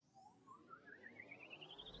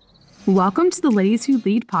Welcome to the Ladies Who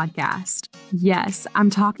Lead podcast. Yes, I'm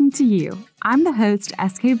talking to you. I'm the host,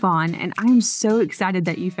 SK Vaughn, and I'm so excited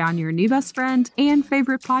that you found your new best friend and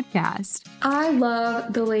favorite podcast. I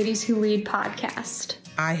love the Ladies Who Lead podcast.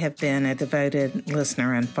 I have been a devoted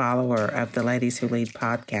listener and follower of the Ladies Who Lead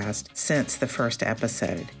podcast since the first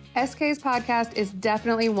episode. SK's podcast is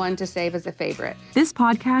definitely one to save as a favorite. This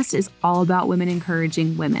podcast is all about women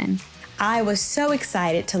encouraging women. I was so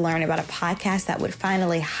excited to learn about a podcast that would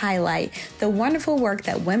finally highlight the wonderful work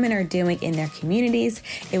that women are doing in their communities.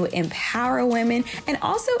 It would empower women and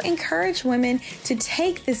also encourage women to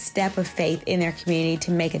take this step of faith in their community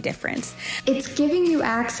to make a difference. It's giving you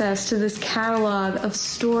access to this catalog of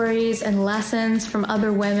stories and lessons from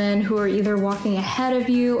other women who are either walking ahead of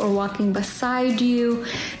you or walking beside you,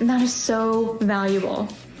 and that is so valuable.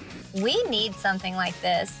 We need something like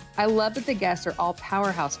this. I love that the guests are all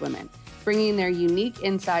powerhouse women, bringing their unique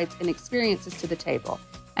insights and experiences to the table.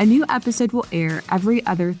 A new episode will air every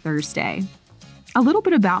other Thursday. A little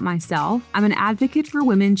bit about myself. I'm an advocate for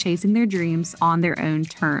women chasing their dreams on their own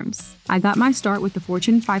terms. I got my start with the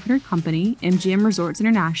Fortune 500 company, MGM Resorts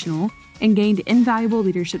International, and gained invaluable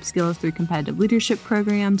leadership skills through competitive leadership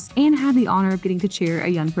programs and had the honor of getting to chair a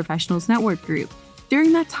Young Professionals Network group.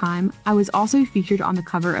 During that time, I was also featured on the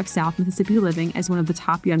cover of South Mississippi Living as one of the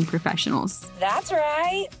top young professionals. That's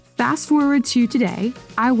right. Fast forward to today,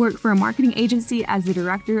 I work for a marketing agency as the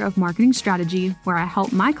Director of Marketing Strategy, where I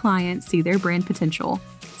help my clients see their brand potential,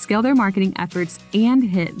 scale their marketing efforts, and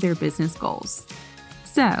hit their business goals.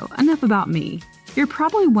 So, enough about me. You're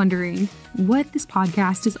probably wondering what this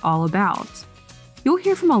podcast is all about. You'll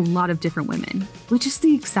hear from a lot of different women, which is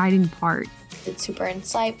the exciting part. It's super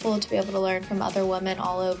insightful to be able to learn from other women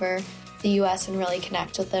all over the U.S. and really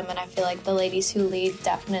connect with them, and I feel like the Ladies Who Lead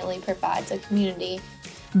definitely provides a community.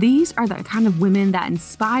 These are the kind of women that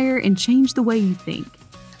inspire and change the way you think.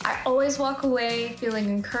 I always walk away feeling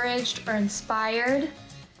encouraged or inspired.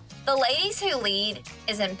 The Ladies Who Lead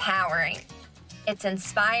is empowering. It's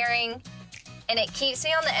inspiring, and it keeps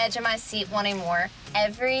me on the edge of my seat wanting more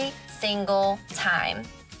every single time.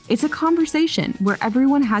 It's a conversation where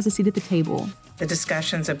everyone has a seat at the table. The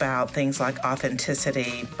discussions about things like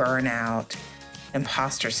authenticity, burnout,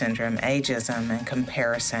 imposter syndrome, ageism, and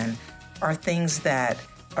comparison are things that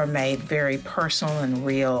are made very personal and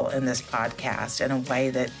real in this podcast in a way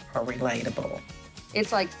that are relatable.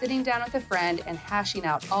 It's like sitting down with a friend and hashing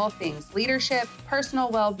out all things leadership, personal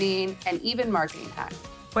well-being, and even marketing hacks.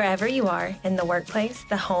 Wherever you are, in the workplace,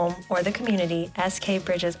 the home, or the community, SK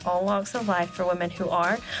bridges all walks of life for women who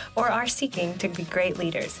are or are seeking to be great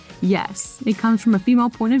leaders. Yes, it comes from a female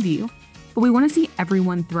point of view, but we want to see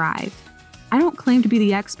everyone thrive. I don't claim to be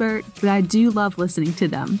the expert, but I do love listening to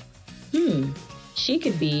them. She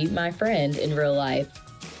could be my friend in real life.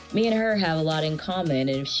 Me and her have a lot in common, and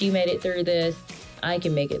if she made it through this, I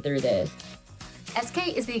can make it through this. SK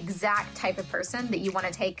is the exact type of person that you want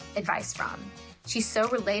to take advice from. She's so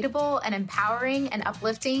relatable and empowering and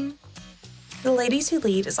uplifting. The Ladies Who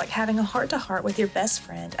Lead is like having a heart-to-heart with your best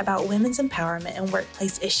friend about women's empowerment and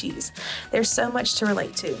workplace issues. There's so much to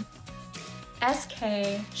relate to.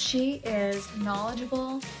 SK, she is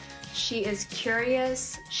knowledgeable, she is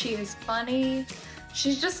curious, she is funny.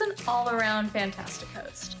 She's just an all-around fantastic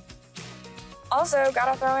host. Also,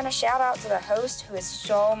 gotta throw in a shout out to the host who is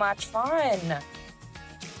so much fun.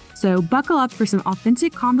 So buckle up for some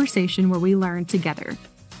authentic conversation where we learn together.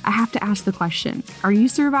 I have to ask the question, are you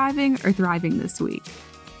surviving or thriving this week?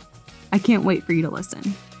 I can't wait for you to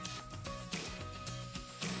listen.